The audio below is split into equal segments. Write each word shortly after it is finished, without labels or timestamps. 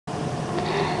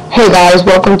Hey guys,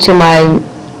 welcome to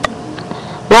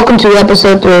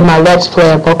episode 3 of my Let's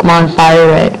Play of Pokemon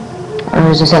FireRed. Or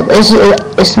is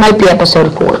this might be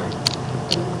episode 4.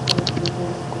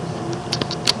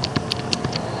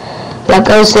 Like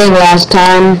I was saying last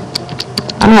time,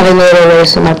 I'm having a little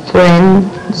race with my friend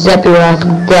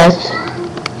Zephyroth Death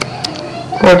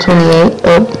 428.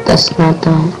 Oh, that's not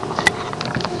the.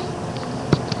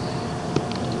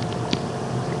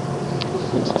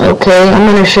 Okay,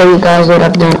 I'm gonna show you guys what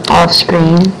I've done off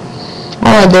screen.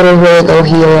 All I did was really go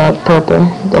heal up Purple,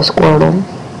 the Squirtle.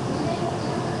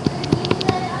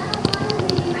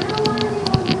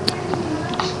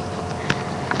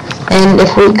 And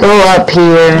if we go up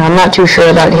here, I'm not too sure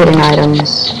about hidden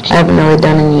items. I haven't really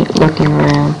done any looking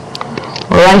around.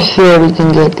 Well, right here we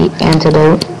can get the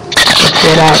antidote.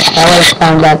 If I would have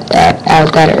found out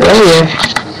that earlier.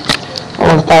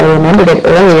 Or if I remembered it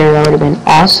earlier, that would have been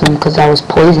awesome because I was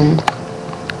poisoned.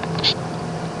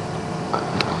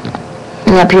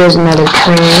 And up here is another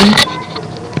train.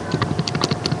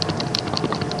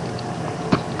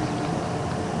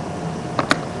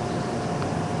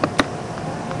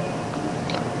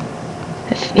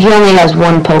 He only has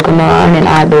one Pokemon, and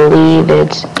I believe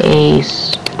it's a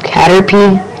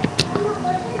Caterpie.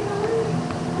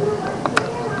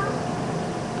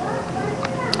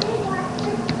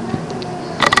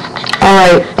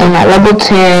 Alright, and at level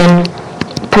 10,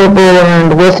 Purple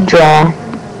learned Withdraw.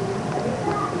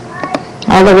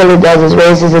 All it really does is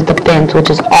raises its defense, which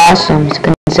is awesome,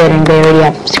 considering they already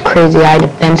have crazy high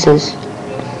defenses.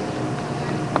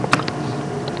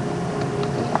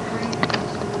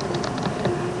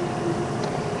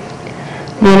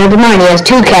 No, never mind, he has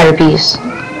 2 Caterpies.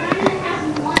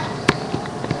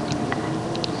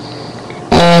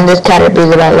 And this Caterpie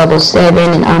is about level 7,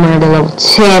 and I'm already level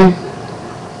 10.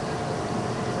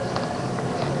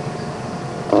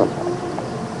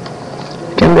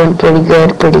 I'm doing pretty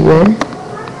good.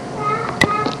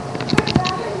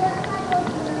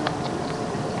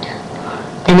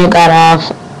 And it got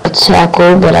off a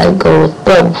tackle, but I go with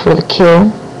Bug for the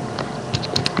kill.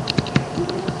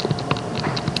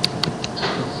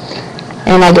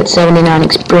 And I get 79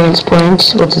 experience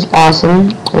points, which is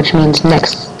awesome, which means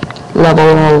next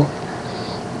level,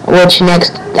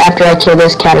 after I kill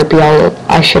this Caterpie,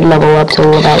 I should level up to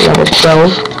about level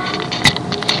 12.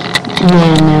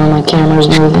 And now my camera's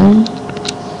moving,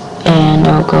 and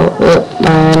I'll go,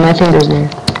 my finger's there.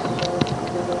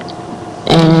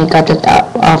 And I got the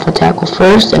off a tackle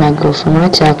first, and I go for my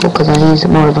tackle because he's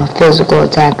more of a physical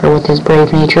attacker with his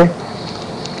Brave Nature.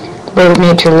 Brave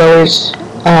Nature lowers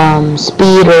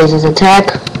speed, raises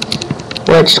attack,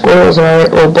 which Squirtles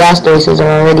or Blastoises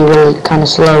are already really kind of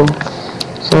slow.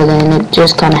 So then it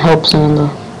just kind of helps him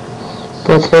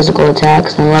with physical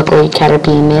attacks, and luckily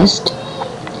Caterpie missed.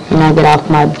 And I get off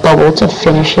my bubble to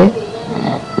finish it.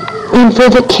 And for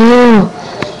the kill!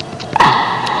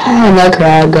 And the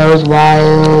crowd goes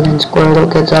wild, and Squirtle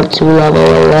gets up to level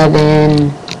 11,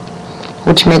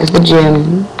 which makes the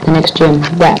next gym,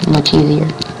 that much easier.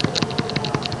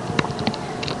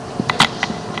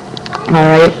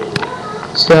 Alright,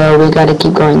 so we gotta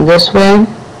keep going this way.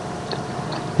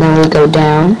 Then we go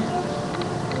down.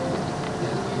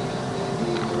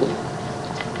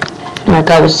 Like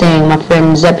I was saying, my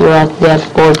friend Zephyroth Death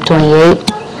 428,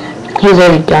 he's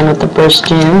already done with the first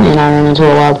gym, and I run into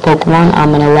a wild Pokemon.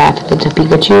 I'm gonna laugh if it's a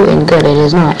Pikachu, and good, it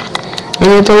is not. And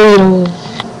it's a Weedle.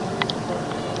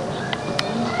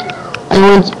 I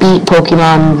once beat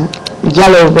Pokemon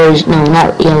Yellow version, no,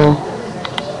 not Yellow.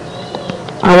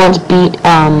 I once beat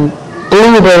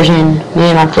Blue version, me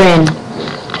and my friend,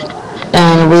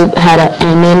 and we had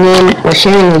and then we're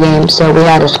sharing the game, so we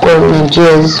had a Squirtle named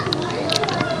Jizz.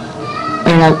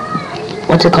 And a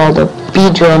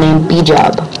Beedrill named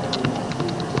Beejob.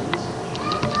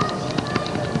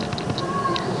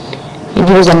 And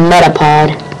he was a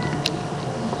Metapod.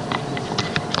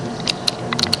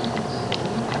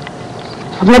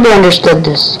 I've never understood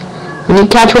this. When you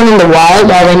catch one in the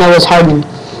wild, all they know is Harden.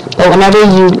 But whenever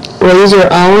you raise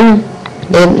your own,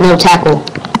 they know Tackle.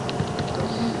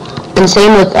 And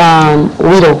same with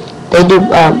Weedle. They do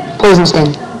Poison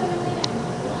Sting,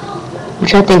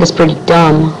 which I think is pretty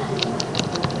dumb.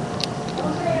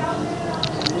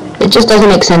 It just doesn't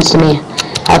make sense to me.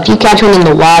 If you catch one in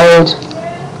the wild,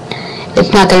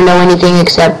 it's not going to know anything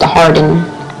except the Harden.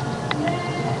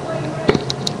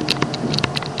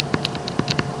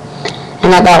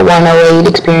 And I got 108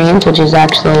 experience, which is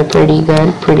actually pretty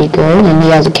good, and he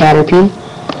has a Caterpie.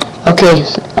 Okay,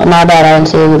 so, my bad, I didn't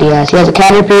say what he has. He has a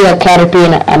Caterpie, a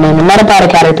Metapod, a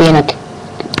Caterpie, and a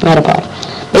Metapod.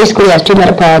 Basically, he has 2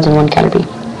 Metapods and 1 Caterpie.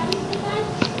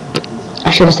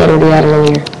 I should have said what he had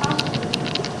earlier.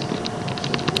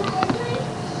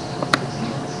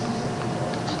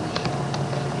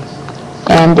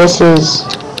 and this is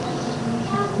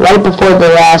right before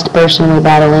the last person we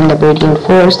battle in the Viridian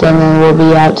Forest, and then we'll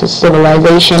be out to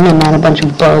civilization and not a bunch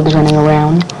of bugs running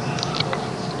around.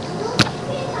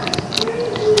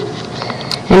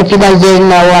 And if you guys didn't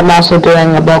know, I'm also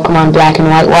doing a Pokemon Black and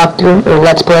White walkthrough, or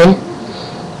Let's Play.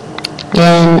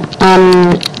 And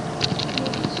I'm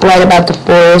right about the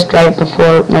forest, right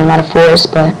before, no, not a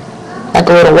forest, but like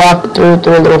a little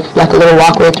walkthrough, like a little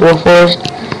walkway through a forest,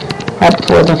 right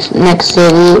before the next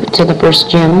city to the first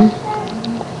gym.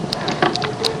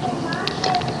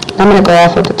 I'm gonna go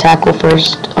off with the tackle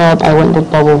first. Oh, I went with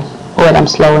bubble. Oh wait, I'm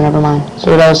slower, never mind.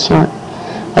 So that was smart.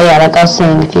 Oh yeah, like I was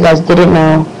saying, if you guys didn't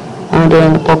know, I'm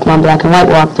doing the Pokemon Black and White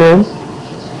walkthrough.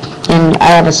 And I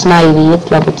have a Snivy, it's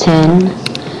level 10.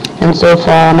 And so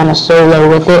far I'm on a solo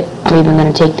with it. I'm even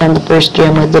gonna take down the first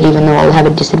gym with it, even though I'll have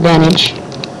a disadvantage.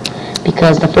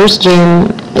 Because the first gym,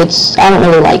 I don't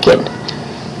really like it.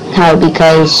 How?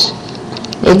 Because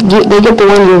they get the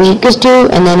one you're weakest to,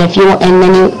 and then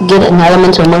then you get an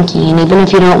elemental monkey, and even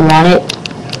if you don't want it,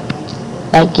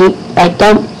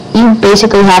 you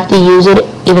basically have to use it,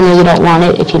 even though you don't want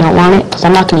it. If you don't want it, because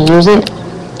I'm not going to use it.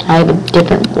 I have a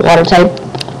different water type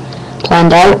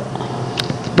planned out,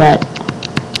 but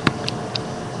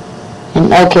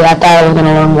okay, I thought I was going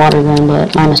to learn water then,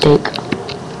 but my mistake.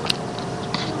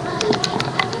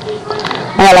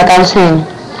 Alright, like I was saying,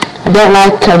 I don't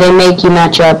like how they make you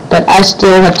match up, but I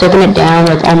still have taken it down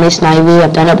with only Snivy.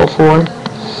 I've done it before.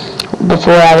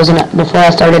 Before I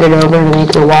started it over to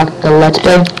make the Let's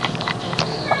Play.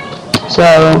 So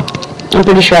I'm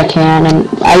pretty sure I can, and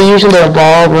I usually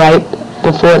evolve right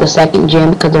before the second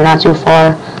gym because they're not too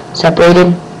far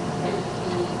separated.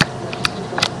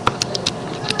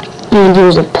 And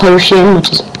use a potion,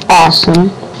 which is awesome.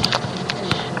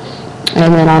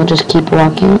 And then I'll just keep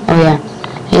walking. Oh yeah,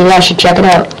 you guys should check it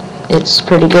out. It's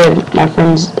pretty good. My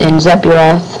friends in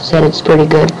Zephyroth said it's pretty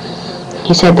good.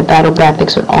 He said the battle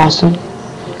graphics are awesome.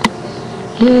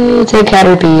 Yay, it's a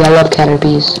Caterpie. I love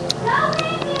Caterpies.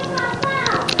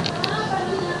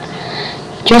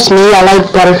 Just me, I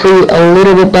like Butterfree a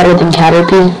little bit better than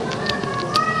Caterpie.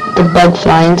 The bug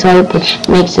flying type, which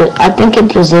makes it, I think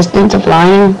it's resistant to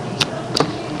flying.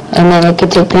 And then it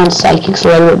could take down Psychics a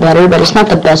little bit better, but it's not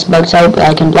the best bug type.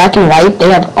 Like in Black and White, they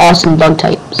have awesome bug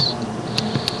types.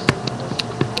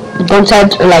 The bug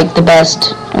types are like the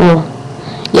best. Oh,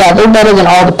 yeah, they're better than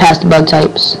all the past bug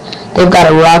types. They've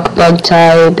got a rock bug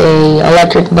type, a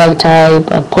electric bug type,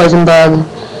 a poison bug,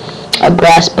 a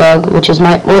grass bug, which is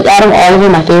out of all of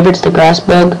them, my favorite's the grass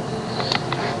bug,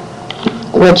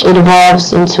 which it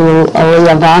evolves into a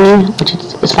Lavani, which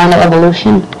is its final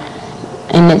evolution,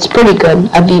 and it's pretty good.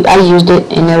 I used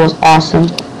it and it was awesome.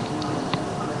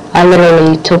 I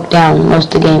literally took down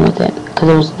most of the game with it because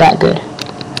it was that good.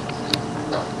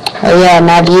 Oh yeah, and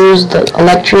I've used the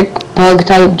electric bug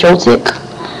type Joltik,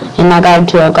 and I got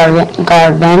into a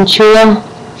Gargantua,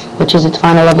 which is its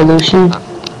final evolution.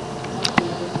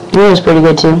 It was pretty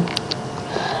good too.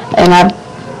 And I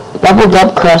leveled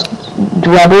up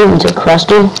Drubble into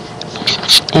Crustle,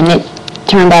 and it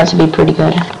turned out to be pretty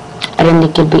good. I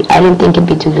didn't think it'd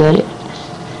be too good.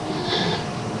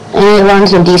 And it learned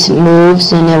some decent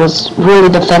moves, and it was really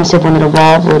defensive when it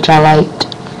evolved, which I liked.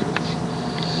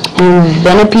 And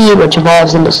Venipede, which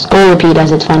evolves into Scolipede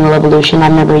as its final evolution,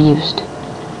 I've never used.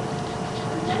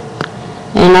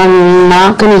 And I'm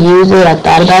not going to use it. I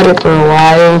thought about it for a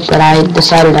while, but I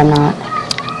decided I'm not.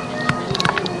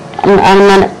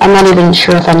 I'm not even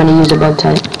sure if I'm going to use a bug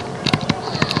type.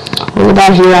 Well,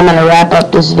 about here, I'm going to wrap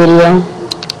up this video.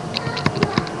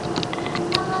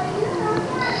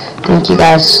 Thank you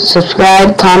guys.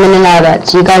 Subscribe, comment, and all that.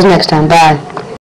 See you guys next time. Bye.